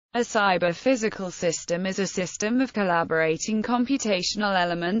A cyber-physical system is a system of collaborating computational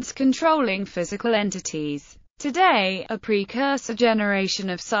elements controlling physical entities. Today, a precursor generation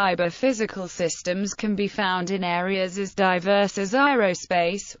of cyber-physical systems can be found in areas as diverse as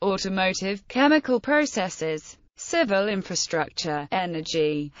aerospace, automotive, chemical processes, civil infrastructure,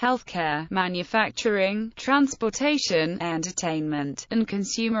 energy, healthcare, manufacturing, transportation, entertainment, and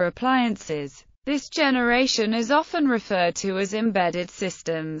consumer appliances. This generation is often referred to as embedded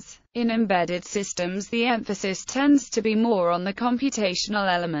systems. In embedded systems, the emphasis tends to be more on the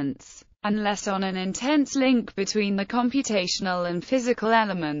computational elements, and less on an intense link between the computational and physical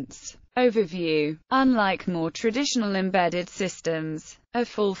elements. Overview. Unlike more traditional embedded systems, a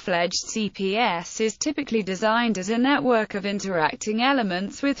full-fledged CPS is typically designed as a network of interacting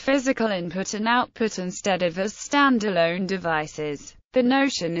elements with physical input and output instead of as standalone devices. The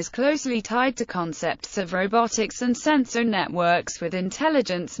notion is closely tied to concepts of robotics and sensor networks, with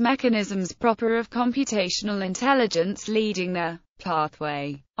intelligence mechanisms proper of computational intelligence leading the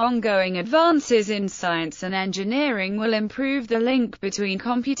pathway. Ongoing advances in science and engineering will improve the link between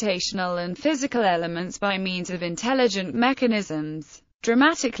computational and physical elements by means of intelligent mechanisms,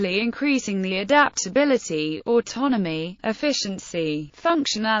 dramatically increasing the adaptability, autonomy, efficiency,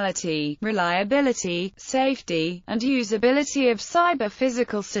 functionality, reliability, safety, and usability of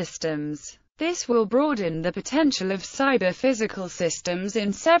cyber-physical systems. This will broaden the potential of cyber-physical systems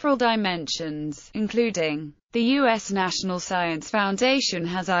in several dimensions, including the U.S. National Science Foundation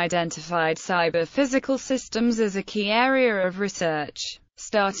has identified cyber-physical systems as a key area of research.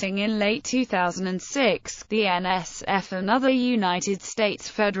 Starting in late 2006, the NSF and other United States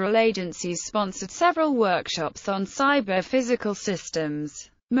federal agencies sponsored several workshops on cyber-physical systems.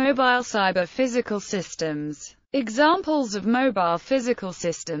 Mobile cyber-physical systems. Examples of mobile physical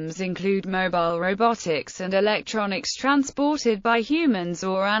systems include mobile robotics and electronics transported by humans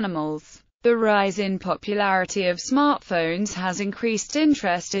or animals. The rise in popularity of smartphones has increased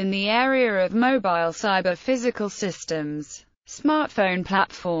interest in the area of mobile cyber-physical systems. Smartphone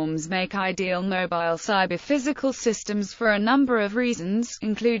platforms make ideal mobile cyber-physical systems for a number of reasons,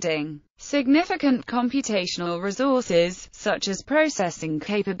 including significant computational resources, such as processing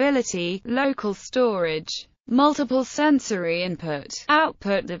capability, local storage, multiple sensory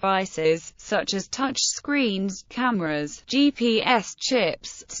input-output devices, such as touch screens, cameras, GPS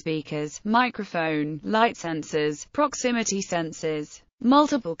chips, speakers, microphone, light sensors, proximity sensors,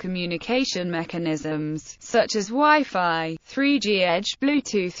 multiple communication mechanisms, such as Wi-Fi, 3G Edge,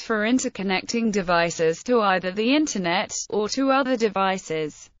 Bluetooth for interconnecting devices to either the Internet, or to other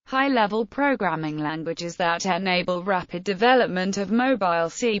devices. High-level programming languages that enable rapid development of mobile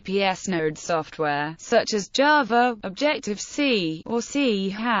CPS node software, such as Java, Objective-C, or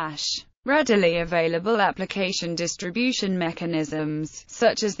C#. Readily available application distribution mechanisms,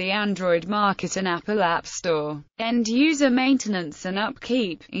 such as the Android Market and Apple App Store. End-user maintenance and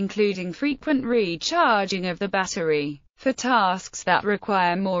upkeep, including frequent recharging of the battery, for tasks that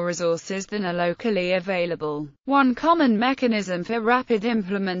require more resources than are locally available. One common mechanism for rapid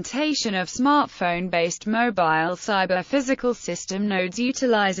implementation of smartphone-based mobile cyber-physical system nodes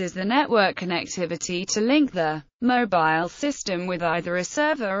utilizes the network connectivity to link the mobile system with either a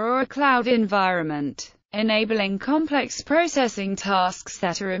server or a cloud environment, enabling complex processing tasks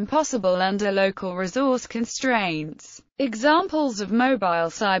that are impossible under local resource constraints. Examples of mobile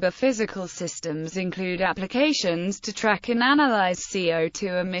cyber-physical systems include applications to track and analyze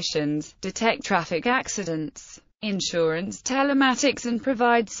CO2 emissions, detect traffic accidents, insurance telematics, and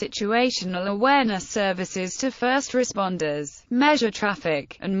provide situational awareness services to first responders, measure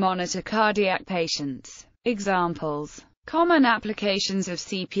traffic, and monitor cardiac patients. Examples. Common applications of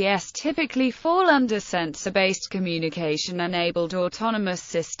CPS typically fall under sensor-based communication-enabled autonomous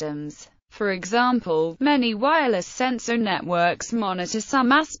systems. For example, many wireless sensor networks monitor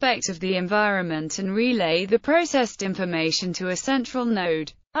some aspect of the environment and relay the processed information to a central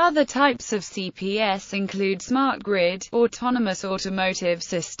node. Other types of CPS include smart grid, autonomous automotive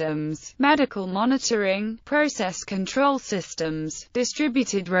systems, medical monitoring, process control systems,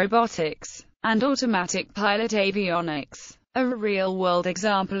 distributed robotics, and automatic pilot avionics. A real-world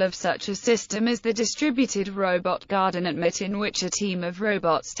example of such a system is the distributed robot garden at MIT, in which a team of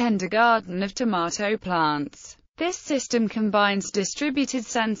robots tend a garden of tomato plants. This system combines distributed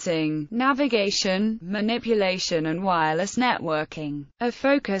sensing, navigation, manipulation, and wireless networking. A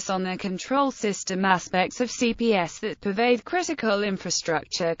focus on the control system aspects of CPS that pervade critical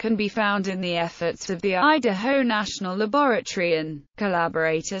infrastructure can be found in the efforts of the Idaho National Laboratory and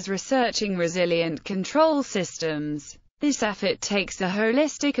collaborators researching resilient control systems. This effort takes a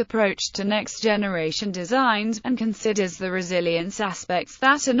holistic approach to next-generation designs, and considers the resilience aspects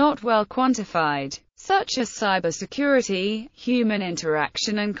that are not well quantified, such as cybersecurity, human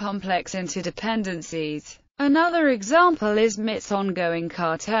interaction and complex interdependencies. Another example is MIT's ongoing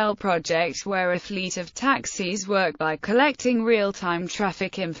cartel project, where a fleet of taxis work by collecting real-time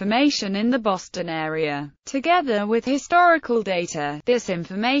traffic information in the Boston area. Together with historical data, this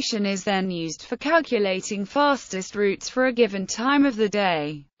information is then used for calculating fastest routes for a given time of the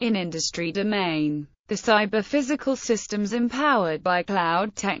day. In industry domain, the cyber-physical systems empowered by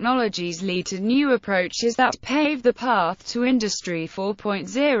cloud technologies lead to new approaches that pave the path to Industry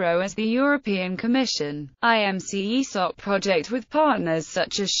 4.0 as the European Commission, IMC-ESOP project with partners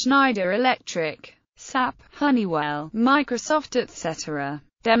such as Schneider Electric, SAP, Honeywell, Microsoft etc.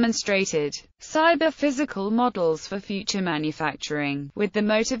 demonstrated cyber-physical models for future manufacturing. With the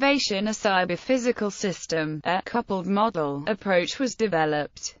motivation a cyber-physical system, a coupled model approach was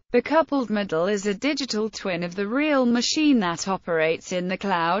developed. The coupled model is a digital twin of the real machine that operates in the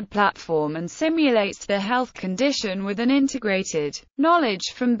cloud platform and simulates the health condition with an integrated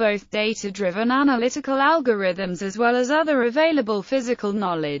knowledge from both data-driven analytical algorithms as well as other available physical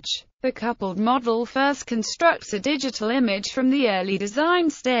knowledge. The coupled model first constructs a digital image from the early design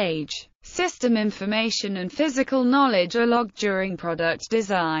stage. System information and physical knowledge are logged during product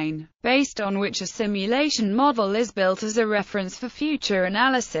design, based on which a simulation model is built as a reference for future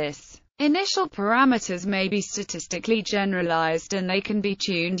analysis. Initial parameters may be statistically generalized and they can be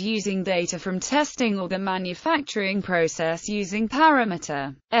tuned using data from testing or the manufacturing process using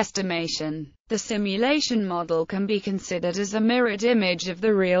parameter estimation. The simulation model can be considered as a mirrored image of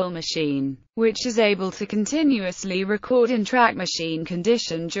the real machine, which is able to continuously record and track machine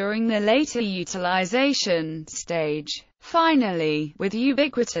condition during the later utilization stage. Finally, with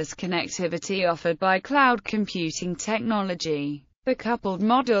ubiquitous connectivity offered by cloud computing technology, the coupled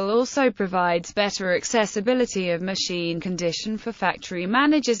model also provides better accessibility of machine condition for factory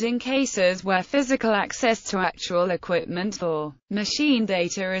managers in cases where physical access to actual equipment or machine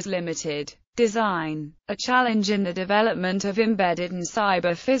data is limited. Design. A challenge in the development of embedded and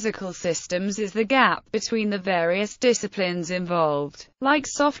cyber-physical systems is the gap between the various disciplines involved, like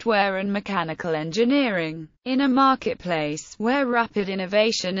software and mechanical engineering. In a marketplace where rapid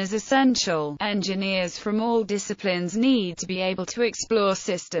innovation is essential, engineers from all disciplines need to be able to explore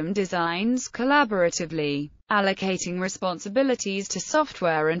system designs collaboratively, allocating responsibilities to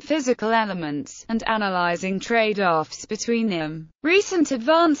software and physical elements, and analyzing trade-offs between them. Recent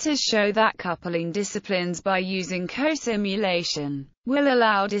advances show that coupling disciplines by using co-simulation will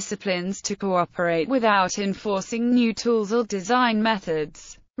allow disciplines to cooperate without enforcing new tools or design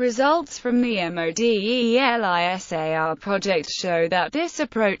methods. Results from the MODELISAR project show that this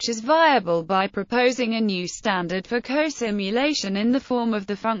approach is viable by proposing a new standard for co-simulation in the form of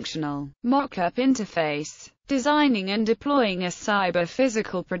the functional mock-up interface. Designing and deploying a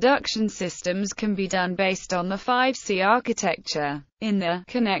cyber-physical production systems can be done based on the 5C architecture. In the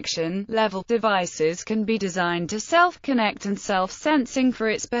connection level, devices can be designed to self-connect and self-sensing for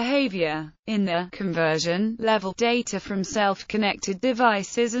its behavior. In the conversion level, data from self-connected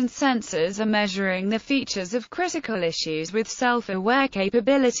devices and sensors are measuring the features of critical issues with self-aware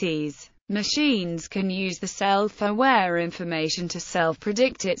capabilities. Machines can use the self-aware information to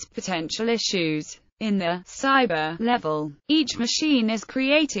self-predict its potential issues. In the cyber level, each machine is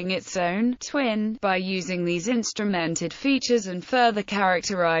creating its own twin by using these instrumented features and further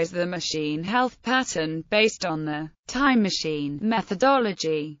characterize the machine health pattern based on the time machine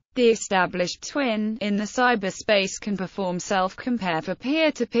methodology. The established twin in the cyberspace can perform self-compare for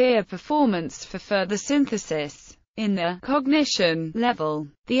peer-to-peer performance for further synthesis. In the cognition level,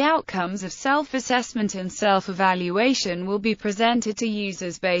 the outcomes of self-assessment and self-evaluation will be presented to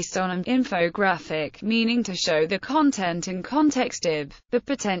users based on an infographic, meaning to show the content and context of the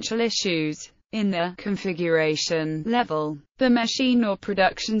potential issues. In the configuration level, the machine or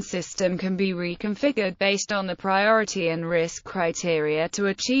production system can be reconfigured based on the priority and risk criteria to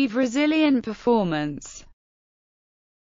achieve resilient performance.